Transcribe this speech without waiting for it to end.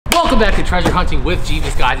Welcome back to Treasure Hunting with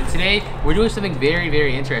Jebus, guys, and today we're doing something very,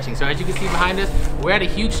 very interesting. So as you can see behind us, we're at a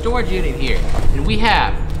huge storage unit here, and we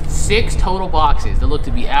have 6 total boxes that look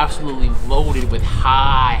to be absolutely loaded with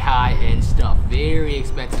high-end stuff, very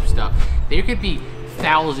expensive stuff. There could be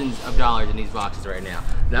thousands of dollars in these boxes right now.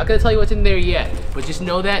 I'm not gonna tell you what's in there yet, but just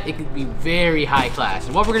know that it could be very high class.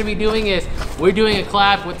 And what we're gonna be doing is, we're doing a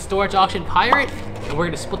collab with Storage Auction Pirate, and we're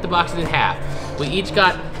gonna split the boxes in half. We each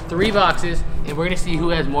got 3 boxes, and we're gonna see who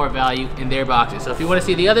has more value in their boxes. So if you wanna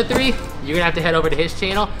see the other 3, you're gonna have to head over to his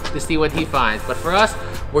channel to see what he finds. But for us,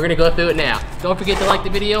 we're gonna go through it now. Don't forget to like the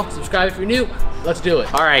video, subscribe if you're new. Let's do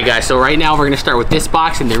it. All right, guys, so right now we're gonna start with this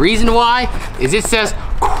box, and the reason why is it says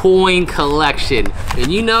coin collection.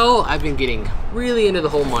 And you know, I've been getting really into the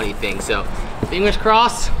whole money thing, so fingers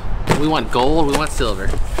crossed, we want gold, we want silver.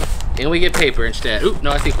 And we get paper instead. Oop,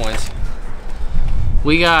 no, I see coins.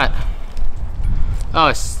 We got, oh,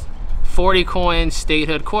 it's 40 coin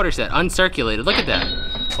statehood quarter set, uncirculated. Look at that.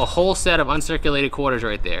 A whole set of uncirculated quarters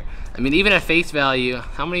right there. I mean, even at face value,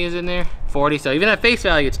 how many is in there? 40. So even at face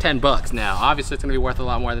value, it's 10 bucks now. Obviously, it's gonna be worth a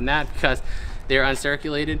lot more than that because they're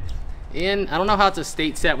uncirculated. And I don't know how it's a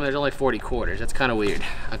state set when there's only 40 quarters. That's kind of weird.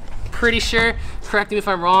 I'm pretty sure, correct me if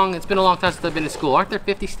I'm wrong, it's been a long time since I've been in school. Aren't there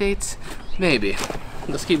 50 states? Maybe.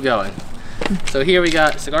 Let's keep going. So here we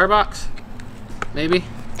got cigar box, maybe.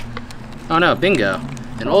 Oh no, bingo.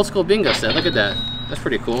 An old school bingo set, look at that. That's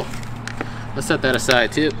pretty cool. Let's set that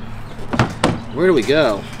aside too. Where do we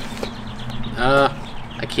go?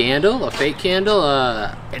 A candle, a fake candle.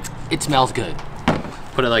 It smells good.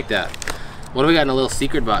 Put it like that. What do we got in a little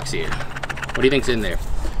secret box here? What do you think's in there?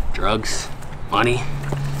 Drugs, money.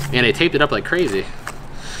 Man, they taped it up like crazy.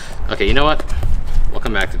 Okay, you know what? We'll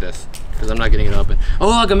come back to this because I'm not getting it open. Oh,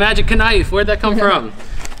 look, a magic knife. Where'd that come from?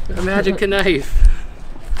 A magic knife.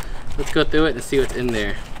 Let's go through it and see what's in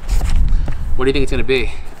there. What do you think it's gonna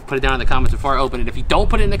be? Put it down in the comments before I open it. If you don't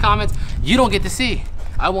put it in the comments, you don't get to see.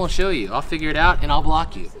 I won't show you. I'll figure it out and I'll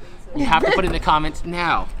block you. You have to put it in the comments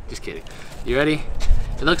now. Just kidding. You ready?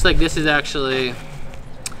 It looks like this is actually,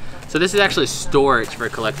 so this is actually storage for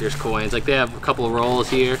collector's coins. Like they have a couple of rolls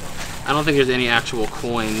here. I don't think there's any actual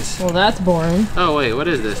coins. Well, that's boring. Oh wait, what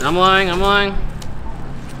is this? I'm lying.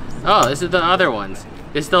 Oh, this is the other ones.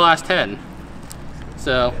 This is the last 10.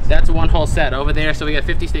 So that's one whole set over there. So we got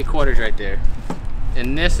 50 state quarters right there.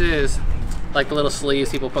 And this is like the little sleeves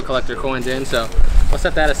people put collector coins in. So we'll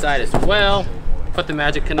set that aside as well. Put the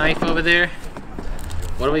magic knife over there.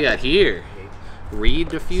 What do we got here? Reed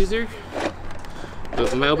diffuser.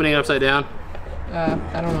 Am I opening it upside down?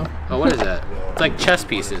 I don't know. Oh, what is that? It's like chess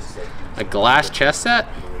pieces. A glass chess set?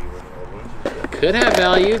 Could have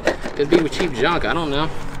value. Could be with cheap junk. I don't know.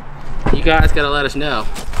 You guys gotta let us know.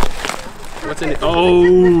 What's in it?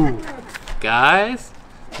 Oh, guys,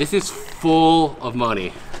 this is full of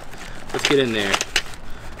money. Let's get in there.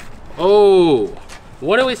 Oh,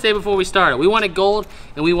 what did we say before we started? We wanted gold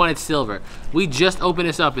and we wanted silver. We just opened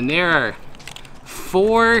this up and there are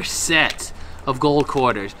 4 sets of gold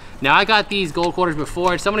quarters. Now I got these gold quarters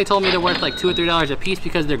before and somebody told me they're worth like $2 or $3 a piece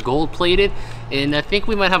because they're gold plated. And I think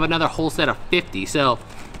we might have another whole set of 50. So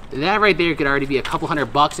that right there could already be a couple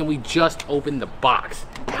 $100 and we just opened the box.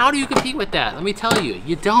 How do you compete with that? Let me tell you,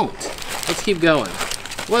 you don't. Let's keep going.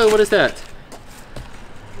 Whoa, what is that?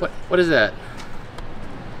 What is that?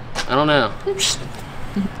 I don't know.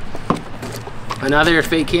 Another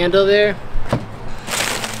fake candle there.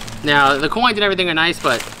 Now, the coins and everything are nice,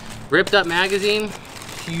 but ripped up magazine,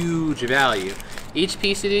 huge value. Each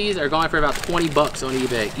piece of these are going for about 20 bucks on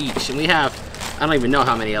eBay each. And we have, I don't even know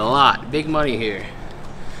how many, a lot. Big money here.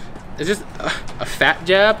 Is this a fat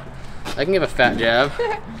jab? I can give a fat jab.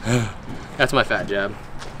 That's my fat jab.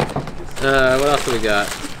 What else do we got?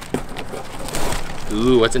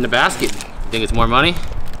 Ooh, what's in the basket? You think it's more money?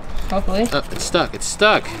 Hopefully. Oh, it's stuck, it's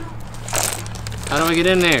stuck. How do I get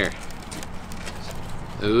in there?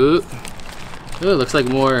 Ooh. Ooh, it looks like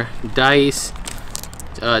more dice,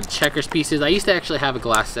 checkers pieces. I used to actually have a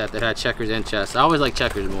glass set that had checkers and chess. I always like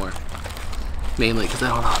checkers more. Mainly because I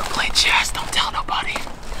don't know how to play chess. Don't tell nobody.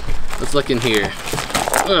 Let's look in here.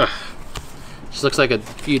 Ugh. Just looks like a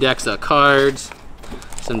few decks of cards,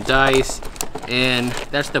 some dice, and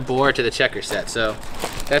that's the board to the checker set. So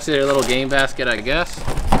that's their little game basket, I guess.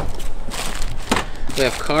 We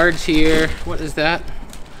have cards here. What is that?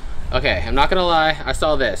 Okay, I'm not gonna lie, I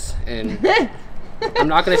saw this, and I'm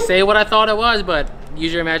not gonna say what I thought it was, but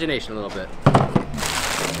use your imagination a little bit.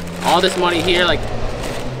 All this money here, like,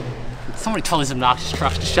 somebody told these obnoxious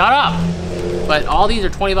trucks to shut up. But all these are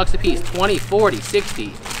 20 bucks a piece, 20, 40,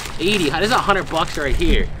 60, 80, this is 100 bucks right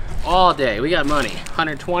here. All day, we got money.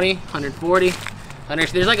 120, 140,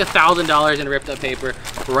 there's like $1,000 in ripped up paper.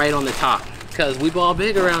 right on the top because we ball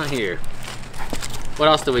big around here. What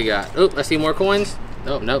else do we got? Oop, I see more coins.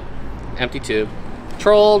 Oh, nope. Empty tube.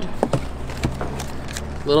 Trolled.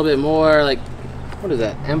 A little bit more like, what is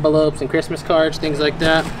that? Envelopes and Christmas cards, things like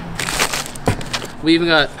that. We even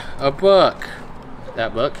got a book.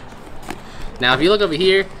 That book. Now, if you look over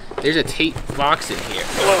here, there's a tape box in here.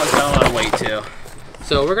 Oh, it's got a lot of weight too.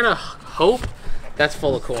 So we're gonna hope that's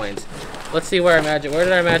full of coins. Let's see where where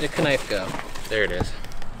did our magic knife go? There it is.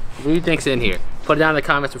 What do you think's in here? Put it down in the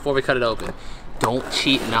comments before we cut it open. Don't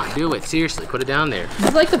cheat and not do it. Seriously, put it down there.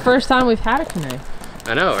 It's like the first time we've had a knife.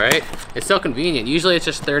 I know, right? It's so convenient. Usually it's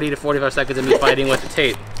just 30 to 45 seconds of me fighting with the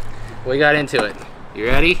tape. We got into it. You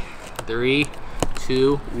ready? 3,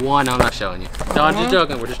 2, 1. I'm not showing you. No, I'm just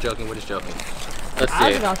joking. We're just joking. We're just joking. Let's see. I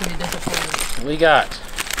was about to be disappointed. We got,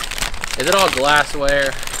 is it all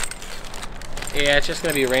glassware? Yeah, it's just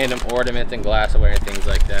gonna be random ornaments and glassware and things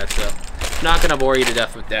like that. So I'm not gonna bore you to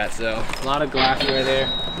death with that. So a lot of glassware there.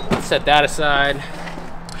 Let's set that aside.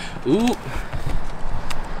 Ooh.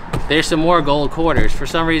 There's some more gold quarters. For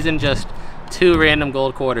some reason, just 2 random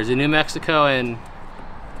gold quarters. A New Mexico and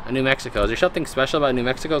a New Mexico. Is there something special about New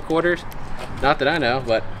Mexico quarters? Not that I know,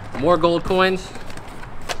 but more gold coins.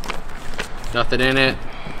 Nothing in it.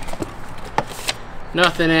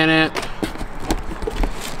 Nothing in it.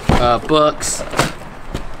 Books.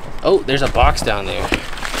 Oh, there's a box down there.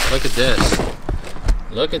 Look at this.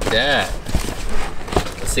 Look at that.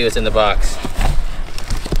 Let's see what's in the box.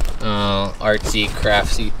 Artsy,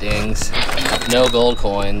 craftsy things. No gold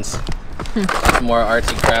coins. Some more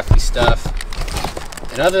artsy, crafty stuff.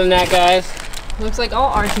 And other than that, guys, looks like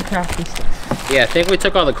all artsy, crafty stuff. Yeah, I think we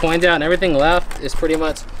took all the coins out and everything left is pretty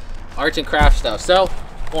much arts and craft stuff. So,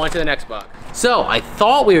 on to the next box. So, I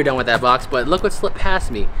thought we were done with that box, but look what slipped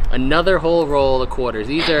past me. Another whole roll of quarters.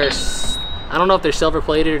 These are, I don't know if they're silver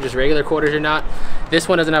plated or just regular quarters or not. This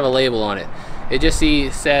one doesn't have a label on it. It just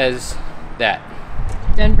says that.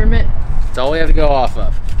 Denver Mint. That's all we have to go off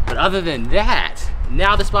of. But other than that,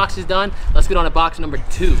 now this box is done, let's get on to box number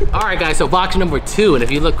 2. All right, guys, so box number 2, and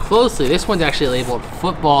if you look closely, this one's actually labeled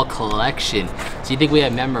football collection. So you think we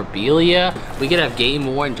have memorabilia? We could have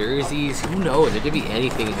game-worn jerseys. Who knows? There could be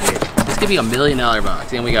anything in here. This could be $1 million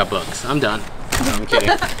box, and we got books. I'm done. No, I'm kidding.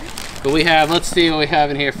 But we have, let's see what we have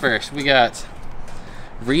in here first. We got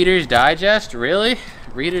Reader's Digest. Really?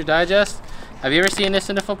 Reader's Digest? Have you ever seen this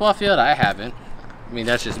in the football field? I haven't. I mean,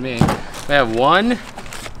 that's just me. We have 1,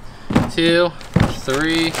 2,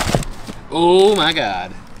 3. Oh my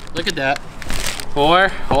God. Look at that. 4.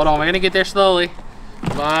 Hold on, we're gonna get there slowly.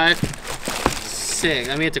 5, 6.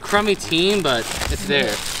 I mean, it's a crummy team, but it's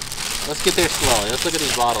there. Let's get there slowly. Let's look at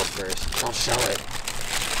these bottles first. Don't show it.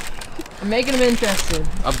 I'm making them interested.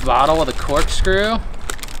 A bottle with a corkscrew.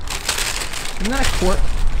 Isn't that a cork?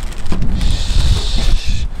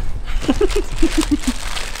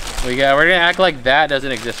 We're gonna act like that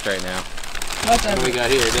doesn't exist right now. What's What do we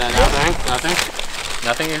got here? Nothing? Nothing?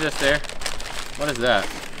 Nothing exists there? What is that?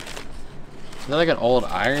 Is that like an old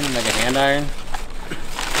iron? Like a hand iron?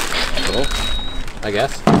 Cool. I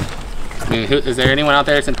guess. I mean, is there anyone out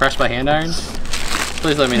there that's impressed by hand irons?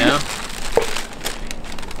 Please let me know.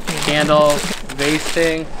 Candle, vase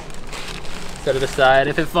thing. Set it aside.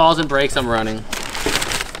 If it falls and breaks, I'm running.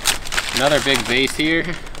 Another big vase here.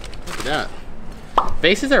 Look at that.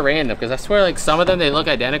 Vases are random because I swear, like, some of them they look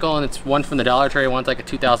identical, and it's one from the Dollar Tree, one's like a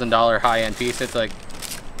 $2,000 high-end piece. It's like,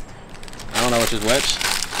 I don't know which is which.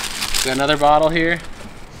 Got another bottle here.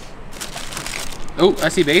 Oh, I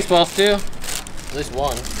see baseballs too. At least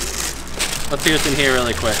one. Let's see what's in here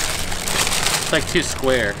really quick. It's like 2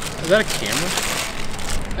 square. Is that a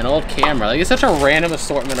camera? An old camera. Like, it's such a random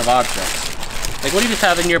assortment of objects. Like, what do you just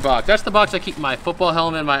have in your box? That's the box I keep my football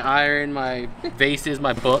helmet, my iron, my vases,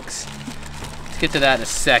 my books. Get to that in a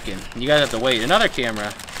second. You guys have to wait. Another camera.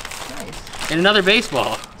 Nice. And another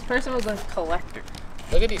baseball. This person was a collector.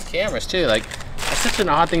 Look at these cameras too. Like, that's such an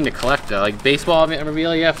odd thing to collect though. Like baseball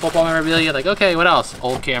memorabilia, football memorabilia. Like, okay, what else?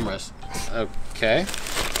 Old cameras. Okay.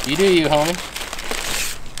 You do you, homie.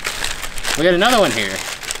 We got another one here.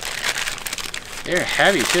 They're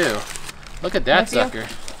heavy too. Look at that sucker.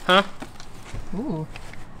 Huh? Ooh.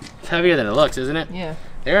 It's heavier than it looks, isn't it? Yeah.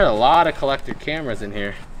 There are a lot of collector cameras in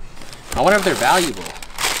here. I wonder if they're valuable.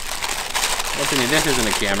 What's in here? This isn't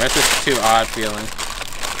a camera. That's just too odd feeling.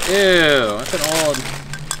 Ew,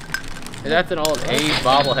 that's an old A's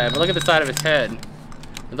bobblehead. But look at the side of his head.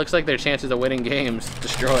 It looks like their chances of winning games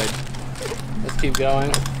destroyed. Let's keep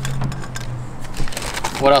going.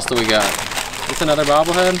 What else do we got? Is this another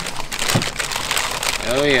bobblehead?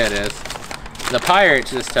 Oh yeah, it is. The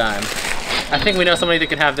Pirates this time. I think we know somebody that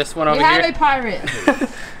can have this one over here. We have a pirate.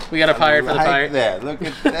 We got a pirate for the pirate. That. Look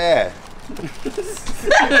at that.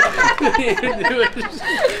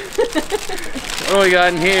 What do we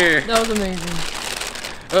got in here? That was amazing.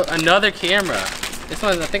 Oh, another camera. This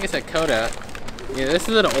one, I think it's a Kodak. Yeah, this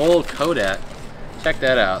is an old Kodak. Check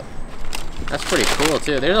that out. That's pretty cool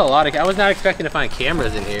too. There's a lot of, I was not expecting to find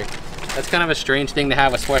cameras in here. That's kind of a strange thing to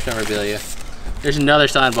have with sports memorabilia. There's another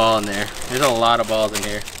signed ball in there. There's a lot of balls in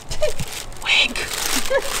here. Wink.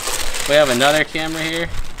 We have another camera here.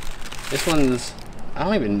 This one's, I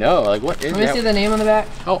don't even know. Like, what is that? Let me see the name on the back.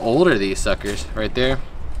 How old are these suckers? Right there.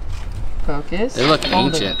 Focus. They look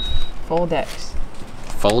ancient. Foldex.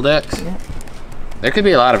 Foldex? Yeah. There could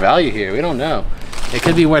be a lot of value here. We don't know. It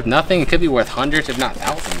could be worth nothing. It could be worth hundreds, if not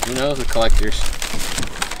thousands. Who knows with collectors?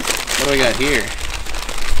 What do we got here?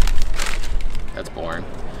 That's boring.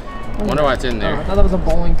 I wonder what's in there. Oh, I thought that was a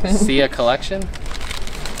bowling pin. See a collection?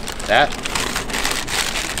 That?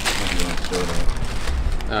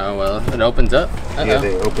 Oh, well, it opens up. Yeah,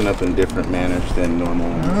 they open up in different manners than normal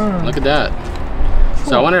ones. Look at that.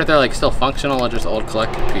 So I wonder if they're like still functional or just old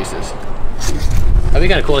collector pieces. That'd be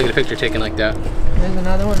kind of cool to get a picture taken like that. There's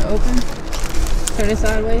another one open. Turn it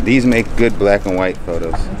sideways. These make good black and white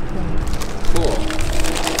photos. Cool.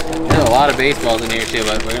 There's a lot of baseballs in here too,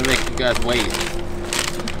 but we're gonna make you guys wait.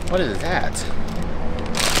 What is that?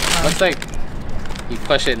 Looks like you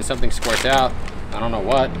push it and something squirts out. I don't know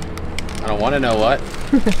what. I don't want to know what,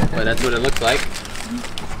 but that's what it looks like.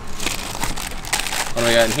 What do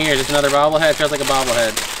we got in here? Just another bobblehead. Feels like a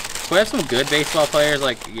bobblehead. We have some good baseball players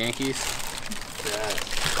like Yankees,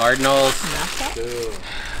 Cardinals.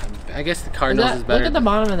 I guess the Cardinals is better. Look at the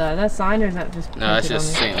bottom of that. That sign, or is that just? No, that's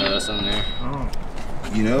just St. Louis on there. Oh.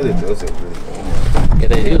 You know that those are really old. Yeah,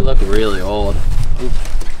 they do look really old. Oop.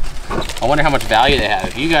 I wonder how much value they have.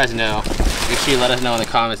 If you guys know, make sure you let us know in the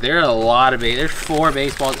comments. There are a lot of there's 4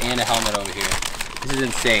 baseballs and a helmet over here. This is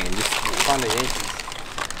insane. Just Find the Yankees.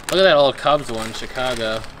 look at that old Cubs one,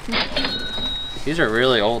 Chicago. These are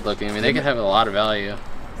really old looking. I mean, they could have a lot of value.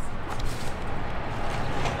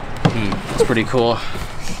 That's pretty cool.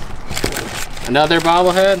 Another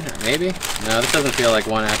bobblehead, maybe? No, this doesn't feel like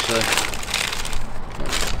one actually.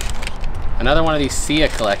 Another one of these Sia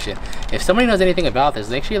collection. If somebody knows anything about this,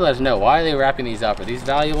 make sure you let us know. Why are they wrapping these up? Are these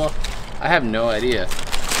valuable? I have no idea.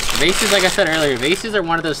 Vases, like I said earlier, vases are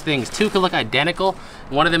one of those things. 2 could look identical.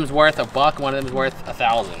 One of them is worth $1, one of them is worth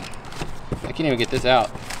 1,000. I can't even get this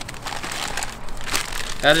out.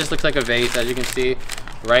 That just looks like a vase, as you can see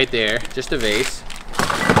right there. Just a vase.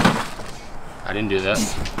 I didn't do that.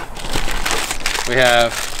 We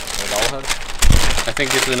have, I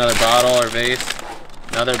think this is another bottle or vase.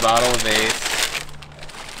 Another bottle or vase.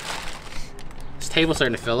 This table's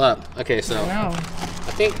starting to fill up. Okay, so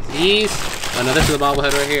I think these, oh no, this is a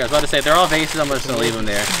bobblehead right here. I was about to say, if they're all vases, I'm just gonna leave them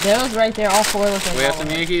there. Those right there, all 4 look like We have some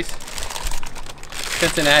Yankees.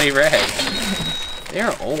 Cincinnati Reds.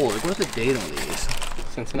 They're old. What's the date on these?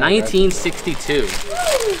 1962.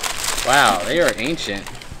 Wow, they are ancient.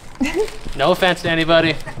 No offense to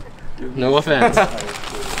anybody. No offense.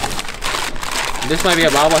 This might be a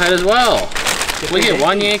bobblehead as well. Can we get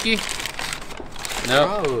one Yankee?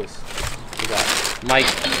 No. Nope. Mike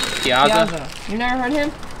Piazza. You never heard of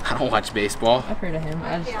him? I don't watch baseball. I've heard of him.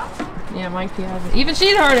 Yeah, Mike Piazza. Even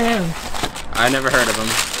she's heard of him. I never heard of him.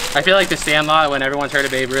 I feel like the Sandlot when everyone's heard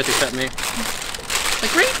of Babe Ruth except me. The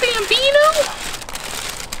Great Bambino.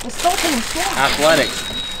 The Sultan of Swamp.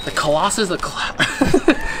 Athletics. The Colossus of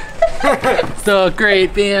The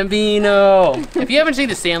Great Bambino. If you haven't seen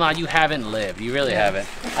the Sandlot, you haven't lived. You really haven't.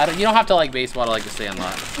 You don't have to like baseball to like the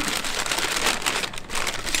Sandlot.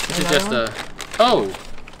 This is just a. Oh,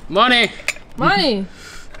 money. Money.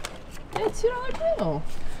 Hey, $2 bill.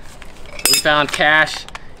 We found cash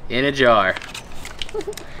in a jar.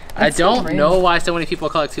 I don't know why so many people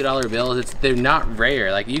collect $2 bills. They're not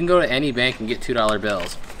rare. Like you can go to any bank and get $2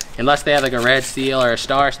 bills. Unless they have like a red seal or a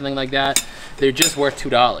star or something like that, they're just worth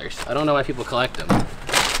 $2. I don't know why people collect them.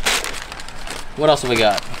 What else have we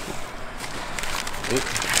got? Oop.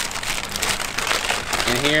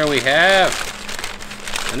 And here we have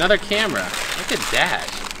another camera. Look at that.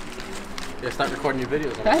 Yeah, start recording your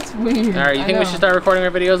videos. That's weird. All right, you think we should start recording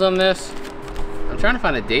our videos on this? I'm trying to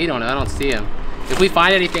find a date on it. I don't see them. If we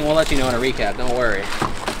find anything, we'll let you know in a recap. Don't worry.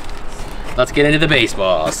 Let's get into the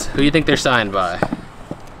baseballs. Who do you think they're signed by?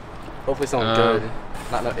 Hopefully someone good.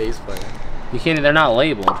 Not no A's player. You can't, they're not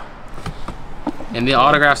labeled. And the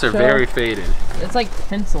autographs are very faded. It's like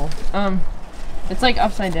pencil. It's like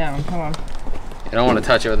upside down. Hold on. I don't want to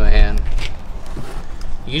touch it with my hand.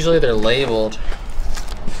 Usually they're labeled.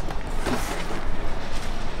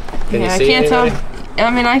 Can you see I can't anybody? tell.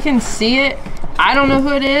 I mean, I can see it. I don't know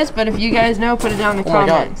who it is, but if you guys know, put it down in the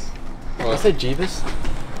comments. I said Jebus.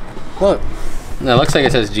 Look. No, it looks like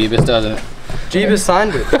it says Jebus, doesn't it? Jebus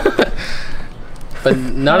signed it. But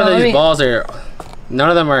none of these balls are, none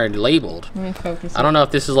of them are labeled. Let me focus. I don't know if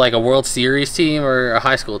this is like a World Series team or a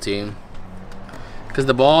high school team. Because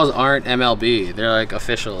the balls aren't MLB, they're like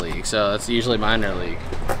official league, so that's usually minor league.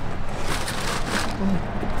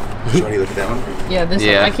 Shorty, look at that one. Yeah, this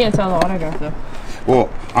one. I can't tell the autograph though. Well,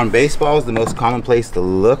 on baseballs, the most common place to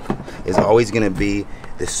look is always going to be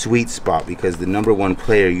the sweet spot because the #1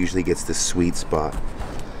 player usually gets the sweet spot.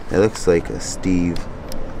 It looks like a Steve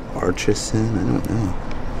Archison. I don't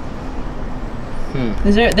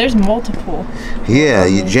know. There's multiple. Yeah,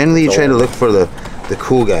 you generally try to look for the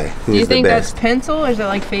cool guy who's the best. Do you think that's pencil or is it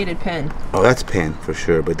like faded pen? Oh, that's pen for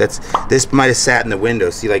sure. But this might have sat in the window.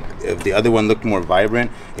 See, like if the other one looked more vibrant,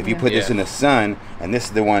 if you put this in the sun and this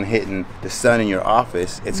is the one hitting the sun in your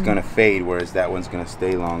office, it's gonna fade, whereas that one's gonna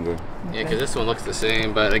stay longer. Yeah, because this one looks the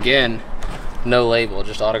same, but again, no label,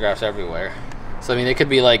 just autographs everywhere. So I mean, it could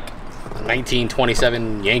be like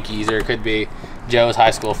 1927 Yankees, or it could be Joe's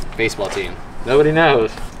high school baseball team. Nobody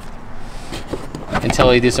knows until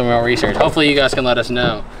we do some more research. Hopefully you guys can let us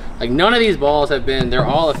know. Like, none of these balls have been, they're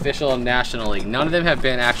all official National League. None of them have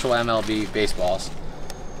been actual MLB baseballs.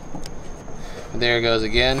 There it goes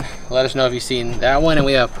again. Let us know if you've seen that one, and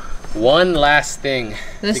we have one last thing.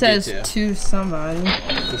 This says to somebody.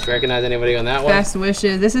 Just recognize anybody on that one? Best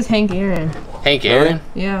wishes. This is Hank Aaron. Hank Aaron?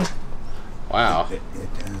 Yeah. Wow. It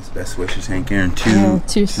does. Best wishes, Hank Aaron. To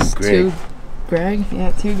Greg.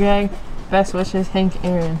 Yeah, to Greg. Best wishes, Hank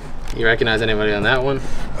Aaron. You recognize anybody on that one?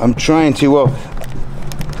 I'm trying to. Well,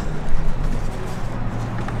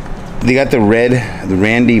 they got the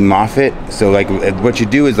Randy Moffat. So like what you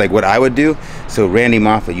do is like what I would do. So Randy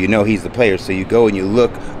Moffat, you know he's the player. So you go and you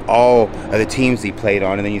look all of the teams he played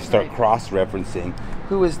on, and then you start cross-referencing.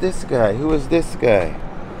 Who is this guy? Who is this guy?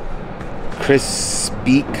 Chris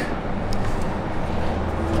Speak.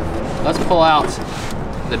 Let's pull out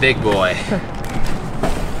the big boy.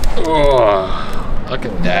 Oh, look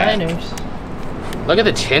at that. Niners. Look at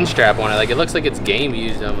the chin strap on it. Like, it looks like it's game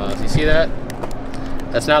used almost. You see that?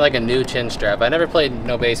 That's not like a new chin strap. I never played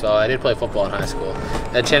no baseball. I did play football in high school.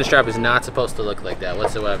 That chin strap is not supposed to look like that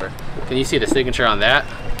whatsoever. Can you see the signature on that?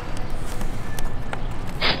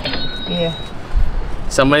 Yeah.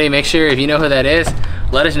 Somebody make sure, if you know who that is,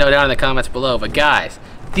 let us know down in the comments below. But guys,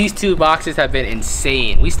 these two boxes have been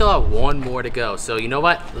insane. We still have one more to go. So you know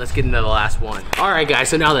what? Let's get into the last one. All right, guys,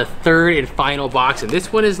 so now the third and final box, and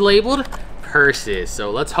this one is labeled purses. So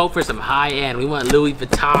let's hope for some high end. We want Louis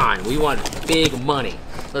Vuitton. We want big money.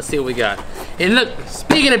 Let's see what we got. And look,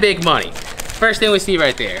 speaking of big money, first thing we see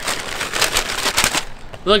right there.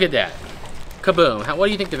 Look at that. Kaboom. What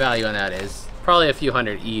do you think the value on that is? Probably a few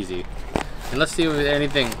hundred easy. And let's see if there's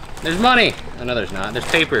anything. There's money. Oh, no, there's not. There's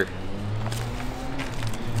paper.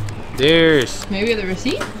 There's maybe the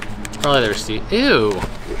receipt? probably the receipt. Ew.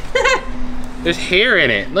 There's hair in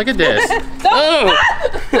it. Look at this. Oh.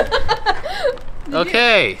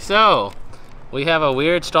 Okay, so we have a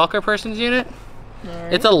weird stalker person's unit.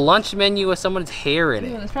 Right. It's a lunch menu with someone's hair in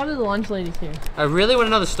it. It's probably the lunch lady's hair. I really want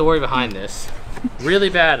to know the story behind this. Really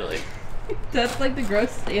badly. That's like the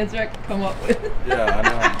grossest answer I could come up with. Yeah, I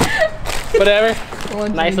know. Whatever.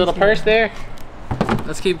 Nice little purse there.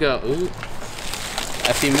 Let's keep going. Ooh.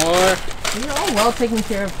 I see more. These are all well taken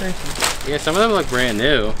care of purses. Yeah, some of them look brand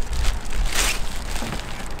new.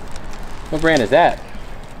 What brand is that?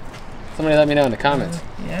 Somebody let me know in the comments.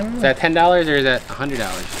 Yeah, is that $10 or is that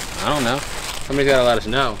 $100? I don't know. Somebody's got to let us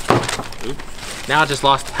know. Oop. Now it just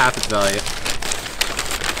lost half its value.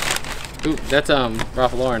 Ooh, that's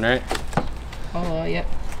Ralph Lauren, right? Oh, yep.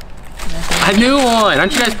 A new one!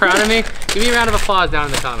 Aren't you guys proud of me? Give me a round of applause down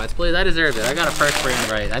in the comments, please. I deserved it. I got a first brand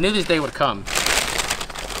right. I knew this day would come.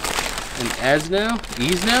 An Esno?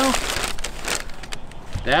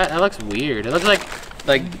 That looks weird. It looks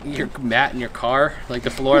like your mat in your car, like the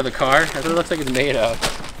floor of the car. That's what it looks like it's made of.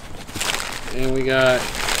 And we got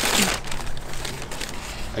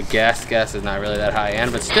a gas is not really that high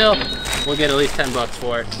end, but still, we'll get at least 10 bucks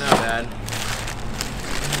for it. Not bad.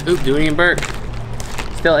 Oop, Dooney and Burke.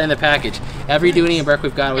 Still in the package. Every Dooney and Burke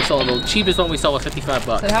we've got, we sold. The cheapest one we sold was 55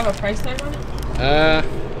 bucks. Does it have a price tag on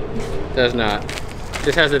it? Does not.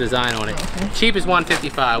 Just has a design on it. Okay. Cheap is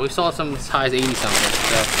 155. We've sold some as high as 80 something.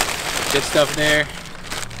 So good stuff there.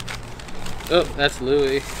 Oh, that's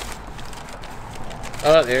Louis.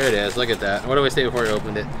 Oh, there it is. Look at that. What do I say before I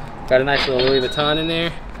opened it? Got a nice little Louis Vuitton in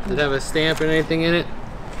there. Does it have a stamp or anything in it?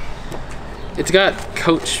 It's got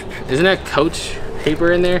Coach. Isn't that Coach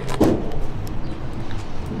paper in there?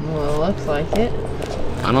 Well, it looks like it.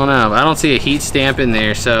 I don't know. I don't see a heat stamp in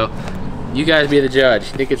there, so you guys be the judge.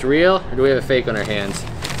 You think it's real, or do we have a fake on our hands?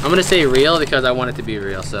 I'm gonna say real because I want it to be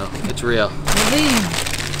real, so it's real.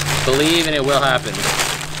 Believe. Believe and it will happen.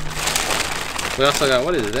 We also got,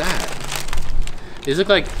 what is that? These look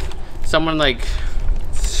like someone like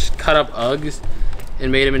cut up Uggs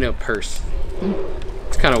and made them into a purse.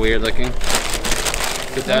 It's kind of weird looking.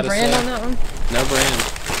 Put No brand on that one? No brand.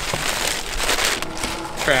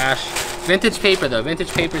 Trash. Vintage paper though.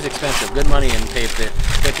 Vintage paper is expensive. Good money in paper.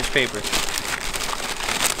 Vintage paper.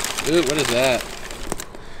 Ooh, what is that?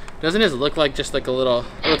 Doesn't this look like just like a little?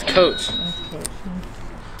 Oh, it's Coach. That's Coach.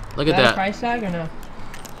 Look Is at that that. a price tag or no?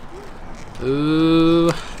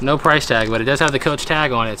 Ooh, no price tag, but it does have the Coach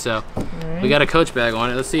tag on it, so Right. we got a Coach bag on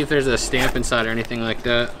it. Let's see if there's a stamp inside or anything like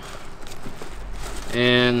that.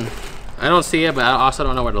 And I don't see it, but I also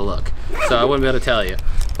don't know where to look, so I wouldn't be able to tell you.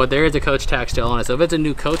 But there is a Coach tag still on it, so if it's a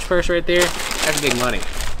new Coach purse right there, that's big money.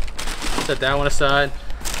 Set that one aside.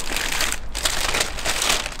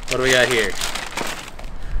 What do we got here?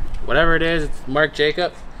 Whatever it is, it's Marc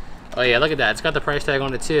Jacob. Oh yeah, look at that. It's got the price tag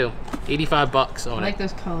on it too. 85 bucks on I like it.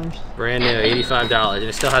 those colors. Brand new, $85, and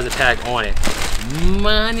it still has a tag on it.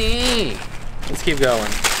 Money! Let's keep going.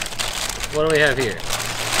 What do we have here?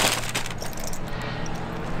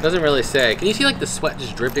 Doesn't really say. Can you see like the sweat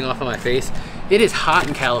just dripping off of my face? It is hot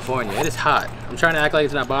in California. It is hot. I'm trying to act like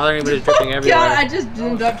it's not bothering me, but it's dripping everywhere. God, I just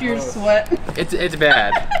zoomed up your sweat. It's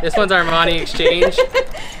bad. This one's Armani Exchange.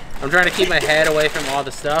 I'm trying to keep my head away from all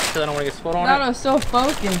the stuff because I don't want to get spilled on it. No, so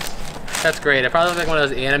focused. That's great. I probably look like one of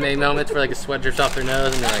those anime moments where like a sweat drips off their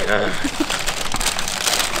nose and they're like, ugh.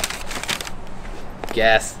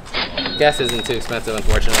 Gas. Gas isn't too expensive,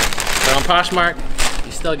 unfortunately. But on Poshmark,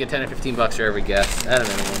 you still get 10 or 15 bucks for every gas at a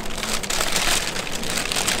minimum.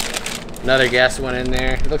 Another gas one in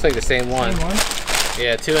there. It looks like the same one. Same one?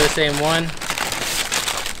 Yeah, two of the same one.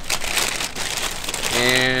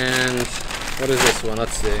 And what is this one?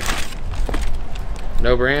 Let's see.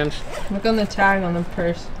 No brand. Look on the tag on the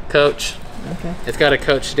purse. Coach. Okay. It's got a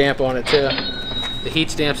Coach stamp on it too. The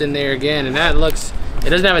heat stamp's in there again, and that looks, it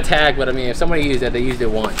doesn't have a tag, but I mean, if somebody used it, they used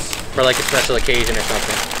it once for like a special occasion or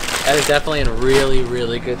something. That is definitely in really,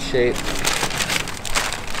 really good shape.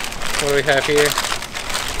 What do we have here?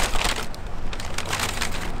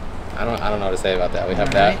 I don't know what to say about that. We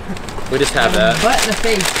have that. We just have that. Butt in the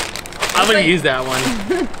face. I'm gonna use that one.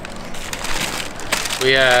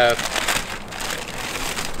 We have,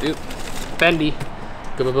 oop, Fendi.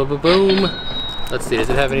 Boom. Let's see, does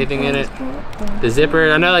it have anything in it? The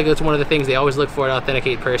zipper, I know like that's one of the things they always look for to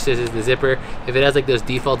authenticate purses is the zipper. If it has like those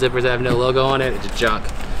default zippers that have no logo on it, it's junk.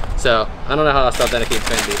 So, I don't know how else to authenticate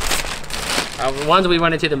Fendi. The ones we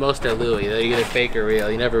run into the most are Louis. They're either fake or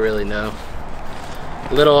real, you never really know.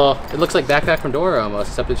 Little, it looks like Backpack from Dora almost,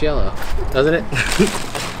 except it's yellow, doesn't it?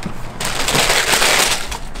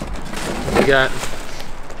 We got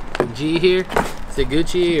G here. Is it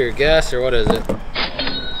Gucci or Guess or what is it?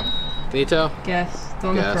 Nito? Guess. It's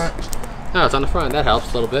on the front. Oh, it's on the front. That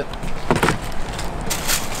helps a little bit.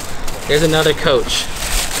 There's another Coach.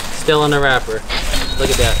 Still on the wrapper. Look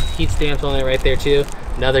at that. Heat stamps on it right there too.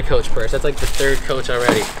 Another Coach purse. That's like the third Coach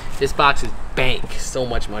already. This box is bank. So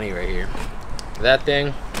much money right here. That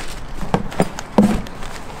thing.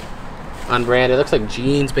 Unbranded. It looks like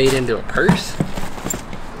jeans made into a purse.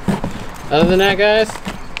 Other than that, guys,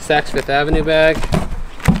 Saks Fifth Avenue bag.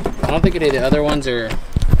 I don't think any of the other ones are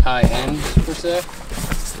high-end per se.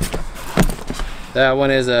 That one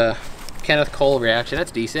is a Kenneth Cole Reaction.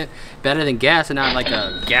 That's decent. Better than Guess and not like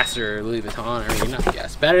a Guess or Louis Vuitton. I mean, not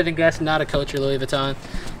Guess. Better than Guess, not a Coach or Louis Vuitton.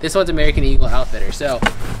 This one's American Eagle Outfitter. So,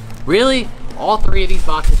 really, all three of these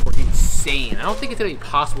boxes were insane. I don't think it's going to be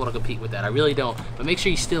possible to compete with that. I really don't. But make sure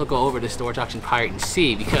you still go over to Storage Auction Pirate and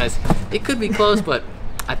see, because it could be close, but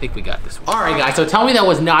I think we got this one. All right, guys, so tell me that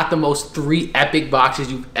was not the most 3 epic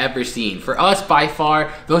boxes you've ever seen. For us, by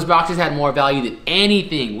far, those boxes had more value than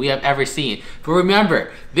anything we have ever seen. But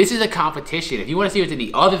remember, this is a competition. If you want to see what's in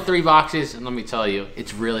the other 3 boxes, and let me tell you,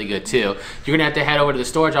 it's really good too. You're gonna have to head over to the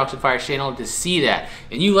Storage Auction Pirate channel to see that.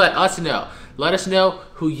 And you let us know. Let us know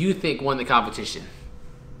who you think won the competition.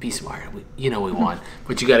 Be smart. You know we won,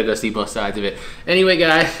 but you gotta go see both sides of it. Anyway,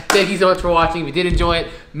 guys, thank you so much for watching. If you did enjoy it,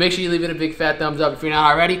 make sure you leave it a big fat thumbs up. If you're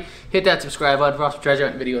not already, hit that subscribe button for awesome treasure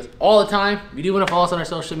hunt videos all the time. If you do want to follow us on our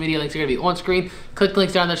social media, links are gonna be on screen. Click the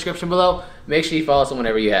links down in the description below. Make sure you follow us on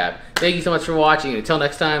whatever you have. Thank you so much for watching, and until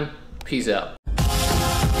next time, peace out.